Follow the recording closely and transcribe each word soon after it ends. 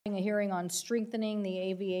A hearing on strengthening the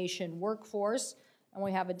aviation workforce, and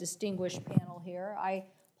we have a distinguished panel here. I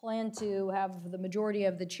plan to have the majority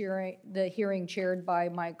of the hearing chaired by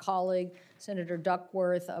my colleague, Senator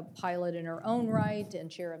Duckworth, a pilot in her own right and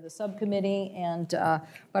chair of the subcommittee,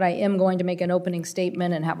 but I am going to make an opening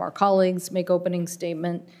statement and have our colleagues make opening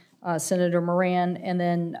statement, Senator Moran, and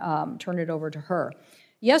then turn it over to her.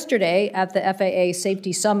 Yesterday, at the FAA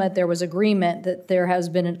Safety Summit, there was agreement that there has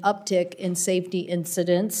been an uptick in safety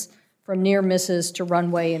incidents from near misses to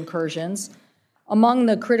runway incursions. Among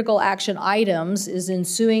the critical action items is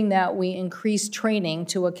ensuing that we increase training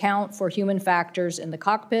to account for human factors in the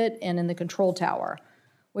cockpit and in the control tower.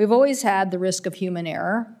 We've always had the risk of human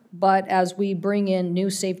error, but as we bring in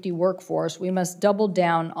new safety workforce, we must double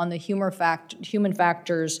down on the human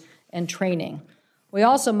factors and training. We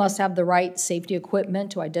also must have the right safety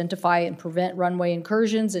equipment to identify and prevent runway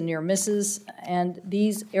incursions and near misses, and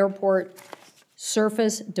these airport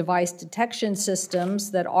surface device detection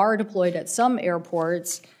systems that are deployed at some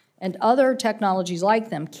airports and other technologies like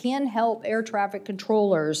them can help air traffic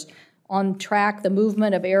controllers track the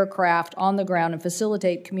movement of aircraft on the ground and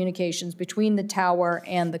facilitate communications between the tower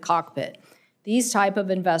and the cockpit. These type of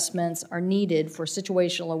investments are needed for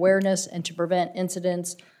situational awareness and to prevent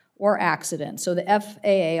incidents or accidents. So the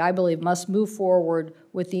FAA, I believe, must move forward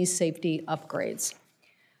with these safety upgrades.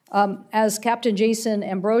 As Captain Jason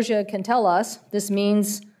Ambrosia can tell us, this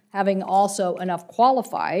means having also enough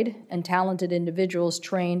qualified and talented individuals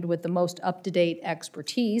trained with the most up-to-date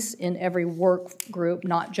expertise in every work group,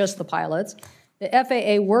 not just the pilots. The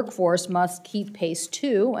FAA workforce must keep pace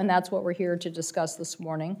too, and that's what we're here to discuss this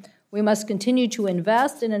morning. We must continue to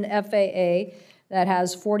invest in an FAA that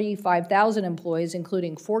has 45,000 employees,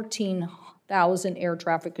 including 14,000 air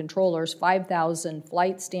traffic controllers, 5,000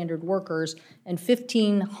 flight standard workers, and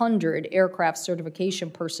 1,500 aircraft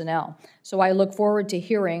certification personnel. So I look forward to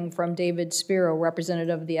hearing from David Spiro,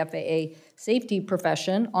 representative of the FAA safety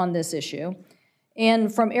profession, on this issue.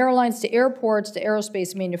 And from airlines to airports to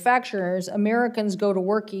aerospace manufacturers, Americans go to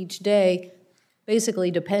work each day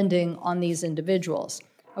basically depending on these individuals.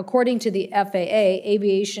 According to the FAA,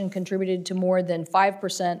 aviation contributed to more than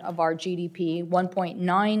 5% of our GDP,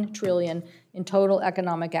 $1.9 trillion in total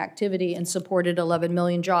economic activity, and supported 11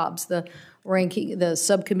 million jobs. The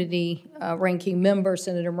subcommittee ranking member,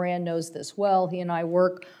 Senator Moran, knows this well. He and I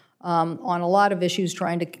work on a lot of issues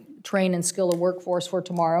trying to train and skill a workforce for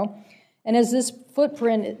tomorrow. And as this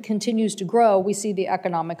footprint continues to grow, we see the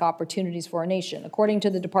economic opportunities for our nation. According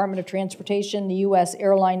to the Department of Transportation, the U.S.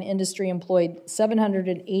 airline industry employed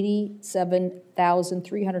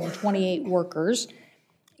 787,328 workers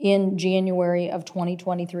in January of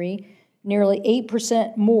 2023, nearly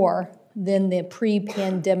 8% more than the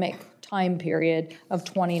pre-pandemic time period of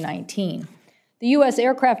 2019. The U.S.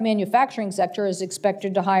 aircraft manufacturing sector is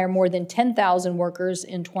expected to hire more than 10,000 workers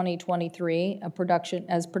in 2023,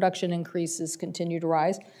 as production increases continue to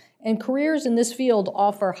rise. And careers in this field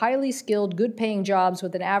offer highly skilled, good-paying jobs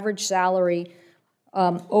with an average salary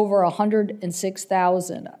over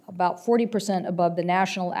 $106,000, about 40% above the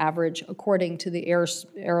national average, according to the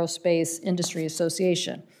Aerospace Industry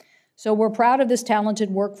Association. So we're proud of this talented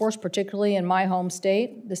workforce, particularly in my home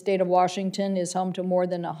state. The state of Washington is home to more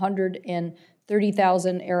than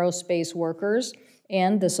 130,000 aerospace workers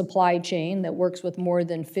and the supply chain that works with more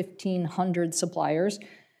than 1,500 suppliers.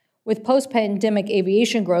 With post-pandemic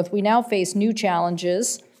aviation growth, we now face new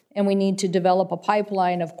challenges, and we need to develop a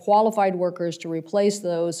pipeline of qualified workers to replace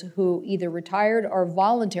those who either retired or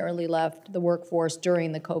voluntarily left the workforce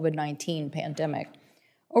during the COVID-19 pandemic.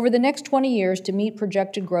 Over the next 20 years, to meet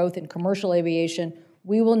projected growth in commercial aviation,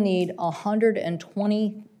 we will need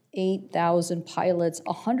 128,000 pilots,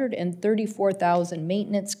 134,000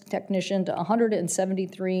 maintenance technicians,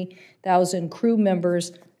 173,000 crew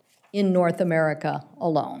members in North America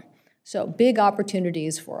alone. So big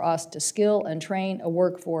opportunities for us to skill and train a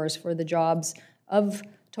workforce for the jobs of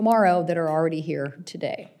tomorrow that are already here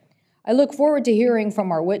today. I look forward to hearing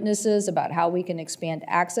from our witnesses about how we can expand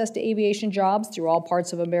access to aviation jobs through all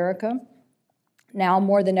parts of America. Now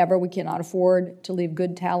more than ever, we cannot afford to leave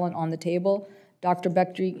good talent on the table. Dr.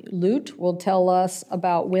 Becky Lute will tell us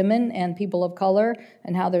about women and people of color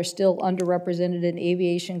and how they're still underrepresented in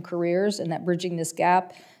aviation careers, and that bridging this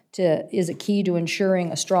gap is a key to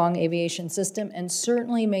ensuring a strong aviation system and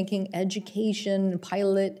certainly making education,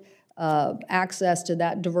 pilot access to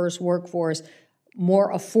that diverse workforce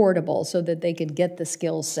more affordable so that they can get the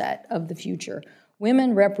skill set of the future.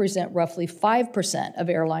 Women represent roughly 5% of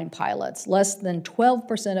airline pilots, less than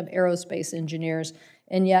 12% of aerospace engineers,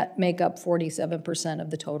 and yet make up 47%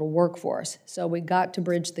 of the total workforce. So we got to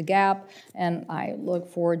bridge the gap, and I look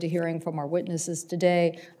forward to hearing from our witnesses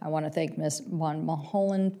today. I want to thank Ms. Von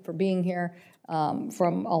Mulholland for being here.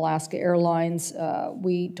 From Alaska Airlines.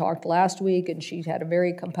 We talked last week, and she had a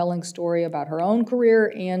very compelling story about her own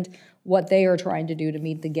career and what they are trying to do to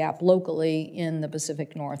meet the gap locally in the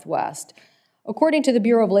Pacific Northwest. According to the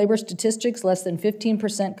Bureau of Labor Statistics, less than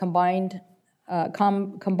 15% combined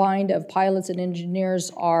of pilots and engineers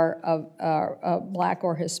are Black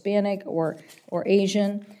or Hispanic or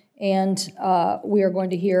Asian, and we are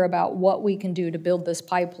going to hear about what we can do to build this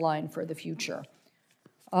pipeline for the future.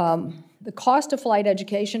 The cost of flight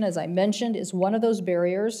education, as I mentioned, is one of those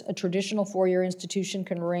barriers. A traditional four-year institution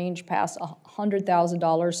can range past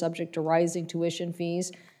 $100,000 subject to rising tuition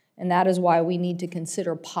fees, and that is why we need to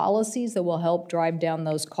consider policies that will help drive down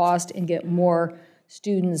those costs and get more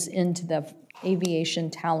students into the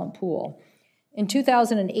aviation talent pool. In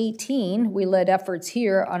 2018, we led efforts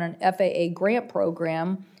here on an FAA grant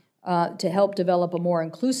program to help develop a more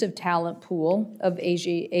inclusive talent pool of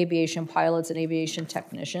aviation pilots and aviation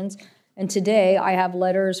technicians. And today, I have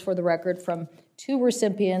letters for the record from two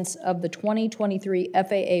recipients of the 2023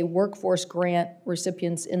 FAA Workforce Grant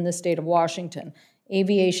recipients in the state of Washington,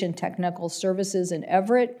 Aviation Technical Services in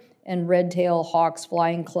Everett and Red Tail Hawks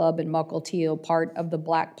Flying Club in Mukilteo, part of the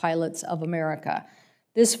Black Pilots of America.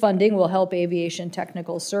 This funding will help Aviation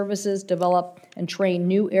Technical Services develop and train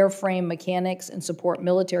new airframe mechanics and support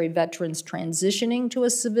military veterans transitioning to a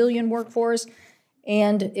civilian workforce,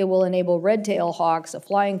 and it will enable Red Tail Hawks, a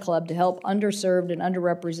flying club, to help underserved and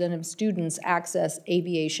underrepresented students access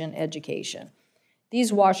aviation education.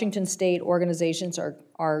 These Washington state organizations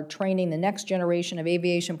are training the next generation of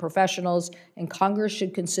aviation professionals, and Congress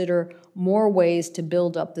should consider more ways to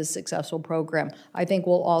build up this successful program. I think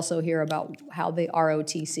we'll also hear about how the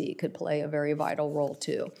ROTC could play a very vital role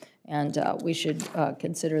too, and we should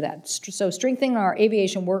consider that. So strengthening our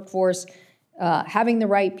aviation workforce, having the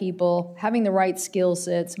right people, having the right skill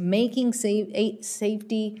sets, making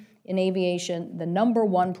safety in aviation the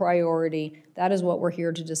 #1 priority. That is what we're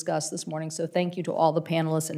here to discuss this morning. So thank you to all the panelists.